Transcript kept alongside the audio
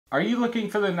Are you looking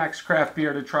for the next craft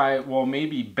beer to try? Well,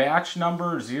 maybe batch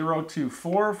number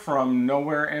 024 from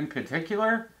Nowhere in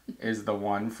Particular is the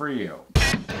one for you.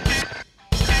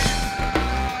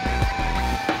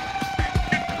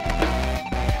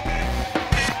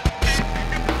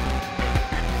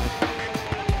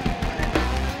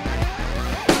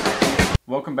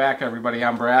 Welcome back, everybody.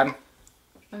 I'm Brad.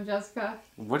 I'm Jessica.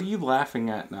 What are you laughing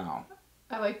at now?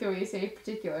 I like the way you say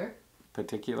particular.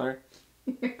 Particular?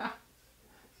 Yeah.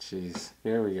 Jeez,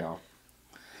 here we go.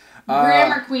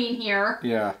 Grammar queen here.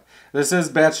 Yeah. This is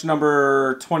batch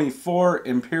number 24,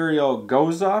 Imperial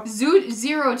Gose.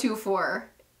 024.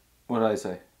 What did I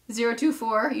say?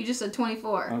 024. You just said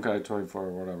 24. Okay, 24,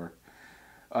 whatever.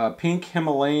 Pink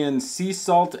Himalayan sea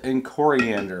salt and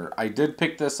coriander. I did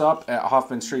pick this up at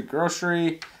Hoffman Street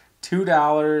Grocery.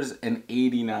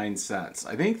 $2.89.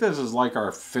 I think this is like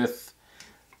our fifth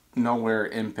Nowhere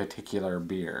in Particular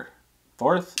beer.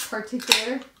 Fourth?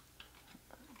 Particular?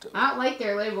 I don't like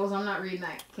their labels. I'm not reading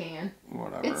that can.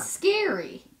 Whatever. It's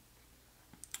scary.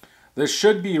 This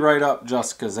should be right up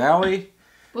Jessica's alley.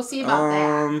 We'll see about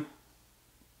that.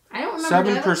 I don't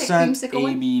remember. 7%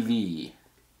 ABV.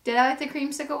 Did I like the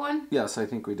creamsicle one? Yes, I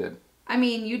think we did. I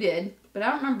mean, you did, but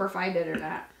I don't remember if I did or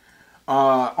not.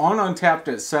 On Untapped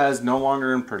it says no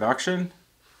longer in production.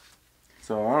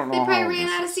 So I don't know. They probably ran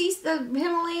out of the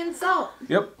Himalayan salt.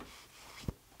 Yep.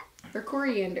 Or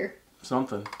coriander.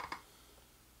 Something.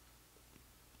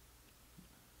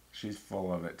 She's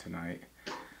full of it tonight.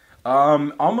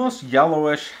 Almost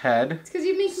yellowish head. It's because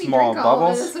you make me Small drink all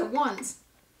bubbles. of this at once.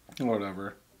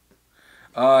 Whatever.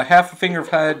 Half a finger of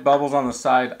head. Bubbles on the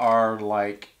side are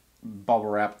like bubble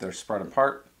wrap. They're spread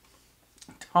apart.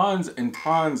 Tons and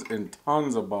tons and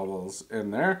tons of bubbles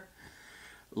in there.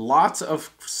 Lots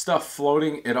of stuff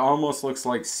floating. It almost looks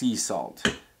like sea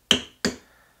salt.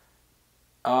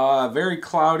 Very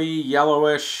cloudy,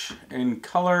 yellowish in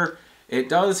color. It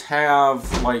does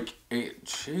have like a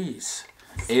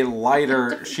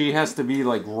lighter. She has to be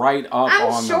like right up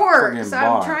on the friggin' so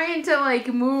bar. I'm trying to like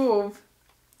move.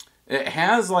 It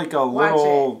has like a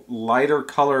little lighter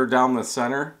color down the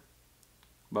center.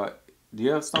 But do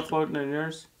you have stuff floating in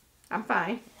yours? I'm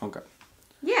fine. Okay.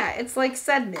 Yeah, it's like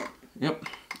sediment. Yep.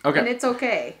 Okay. And it's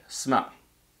okay. Smell.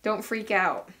 Don't freak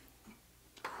out.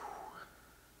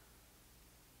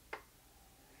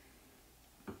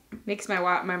 Makes my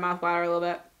mouth water a little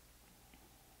bit.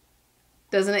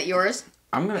 Doesn't it yours?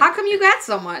 How come you got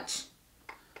so much?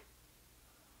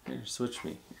 Here, switch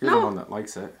me. You're the one that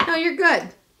likes it. No, you're good.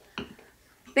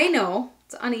 They know.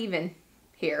 It's uneven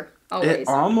here. Always. It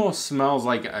almost smells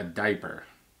like a diaper.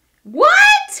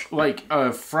 What? Like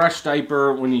a fresh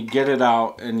diaper when you get it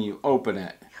out and you open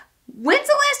it. When's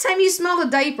the last time you smelled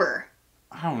a diaper?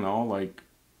 I don't know, like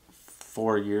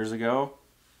 4 years ago.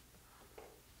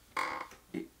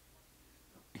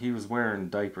 He was wearing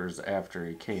diapers after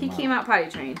he came out. He came out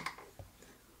potty trained.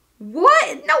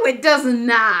 What? No, it does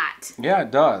not. Yeah,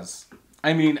 it does.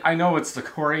 I mean, I know it's the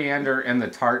coriander and the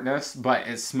tartness, but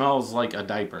it smells like a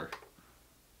diaper.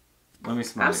 Let me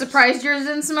smell. I'm surprised yours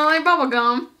didn't smell like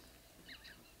bubblegum.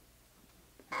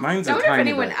 Mine's I a wonder if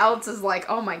tiny anyone bit. else is like,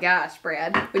 oh my gosh,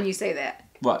 Brad, when you say that.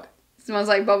 What? It smells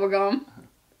like bubblegum.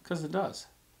 Because it does.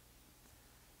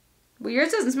 Well,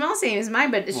 yours doesn't smell the same as mine,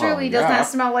 but it surely does not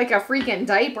smell like a freaking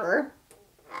diaper.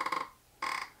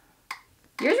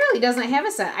 Yours really doesn't have a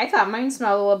scent. I thought mine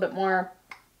smelled a little bit more...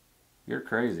 You're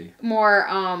crazy. More,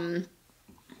 I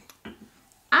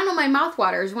don't know, my mouth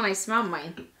waters when I smell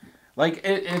mine. Like,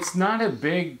 it's not a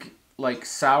big, like,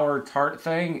 sour tart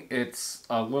thing. It's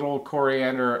a little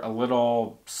coriander, a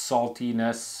little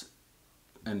saltiness,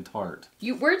 and tart.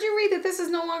 Where'd you read that this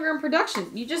is no longer in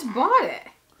production? You just bought it.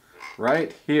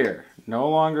 Right here. No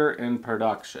longer in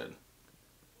production.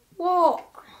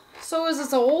 Well, so is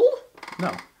this old? No.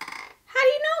 How do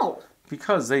you know?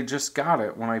 Because they just got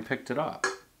it when I picked it up.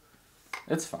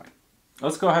 It's fine.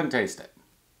 Let's go ahead and taste it.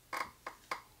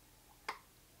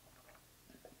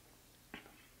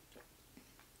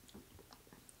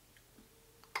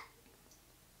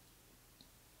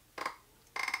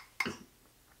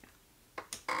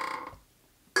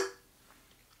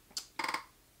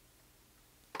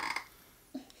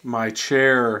 My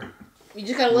chair. You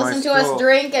just gotta listen to us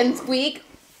drink and squeak.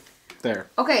 There.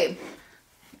 Okay.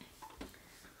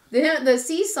 The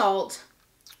sea salt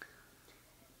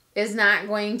is not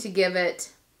going to give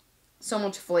it so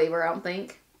much flavor, I don't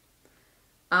think.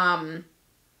 I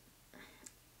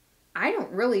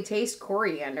don't really taste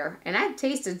coriander. And I've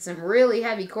tasted some really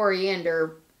heavy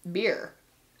coriander beer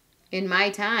in my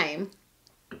time.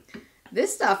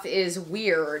 This stuff is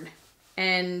weird.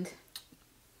 And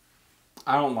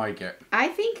I don't like it. I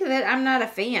think that I'm not a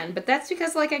fan, but that's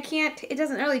because like it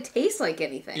doesn't really taste like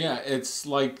anything. Yeah, it's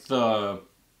like the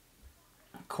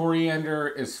coriander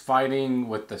is fighting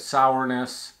with the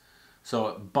sourness, so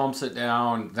it bumps it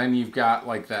down. Then you've got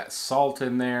like that salt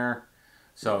in there,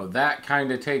 so that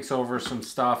kind of takes over some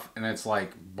stuff, and it's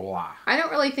like blah. I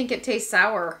don't really think it tastes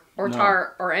sour or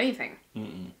tart or anything.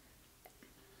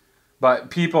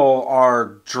 But people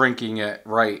are drinking it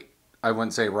right. I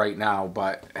wouldn't say right now,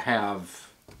 but have.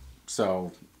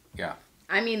 So, yeah.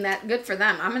 I mean, that good for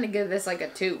them. I'm going to give this like a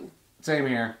 2. Same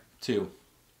here. 2.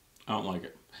 I don't like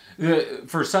it.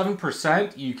 For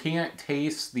 7%, you can't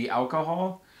taste the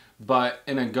alcohol. But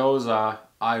in a Gose,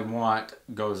 I want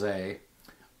Gose.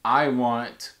 I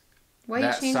want Why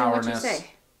that you changing sourness. what you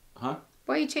say? Huh?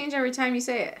 Why you change every time you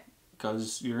say it?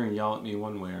 Because you're going to yell at me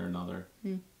one way or another.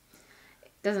 It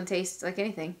doesn't taste like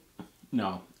anything.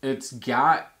 No. It's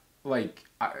got, like,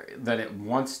 that it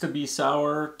wants to be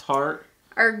sour, tart.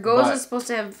 Are Gose supposed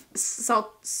to have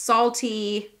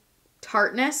salty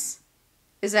tartness?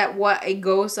 Is that what a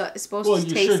Gose is supposed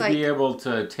to taste like? Well, you should be able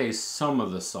to taste some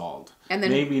of the salt. And then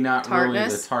maybe not tartness?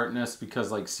 really the tartness,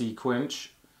 because like Sea Quench,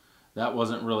 that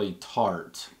wasn't really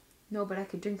tart. No, but I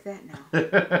could drink that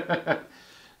now.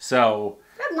 So.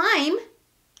 That lime.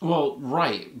 Well,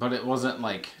 right, but it wasn't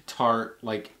like tart,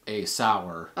 like a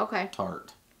sour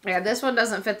tart. Yeah, this one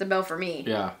doesn't fit the bill for me.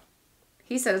 Yeah.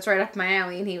 He said it's right up my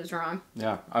alley, and he was wrong.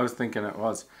 Yeah, I was thinking it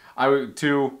was. I would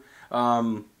too.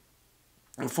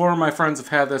 4 of my friends have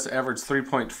had this, average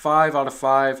 3.5 out of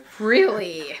 5.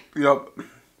 Really? Yep.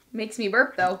 Makes me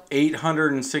burp, though.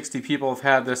 860 people have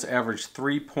had this, average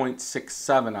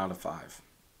 3.67 out of 5.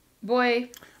 Boy.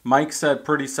 Mike said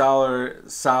pretty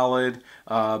solid,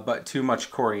 but too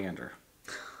much coriander.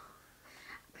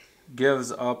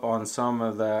 Gives up on some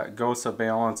of that Gose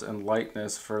balance and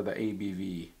lightness for the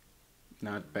ABV.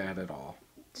 Not bad at all.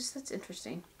 Just that's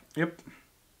interesting. Yep.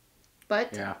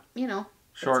 But, yeah. You know.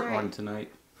 Short one tonight.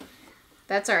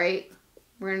 That's all right.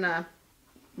 We're going to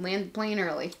land the plane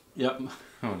early. Yep.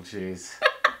 Oh, jeez.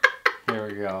 Here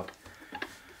we go.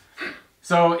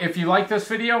 So if you like this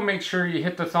video, make sure you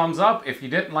hit the thumbs up. If you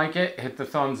didn't like it, hit the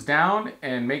thumbs down.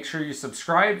 And make sure you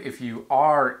subscribe if you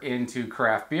are into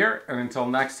craft beer. And until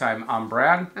next time, I'm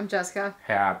Brad. I'm Jessica.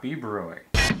 Happy brewing.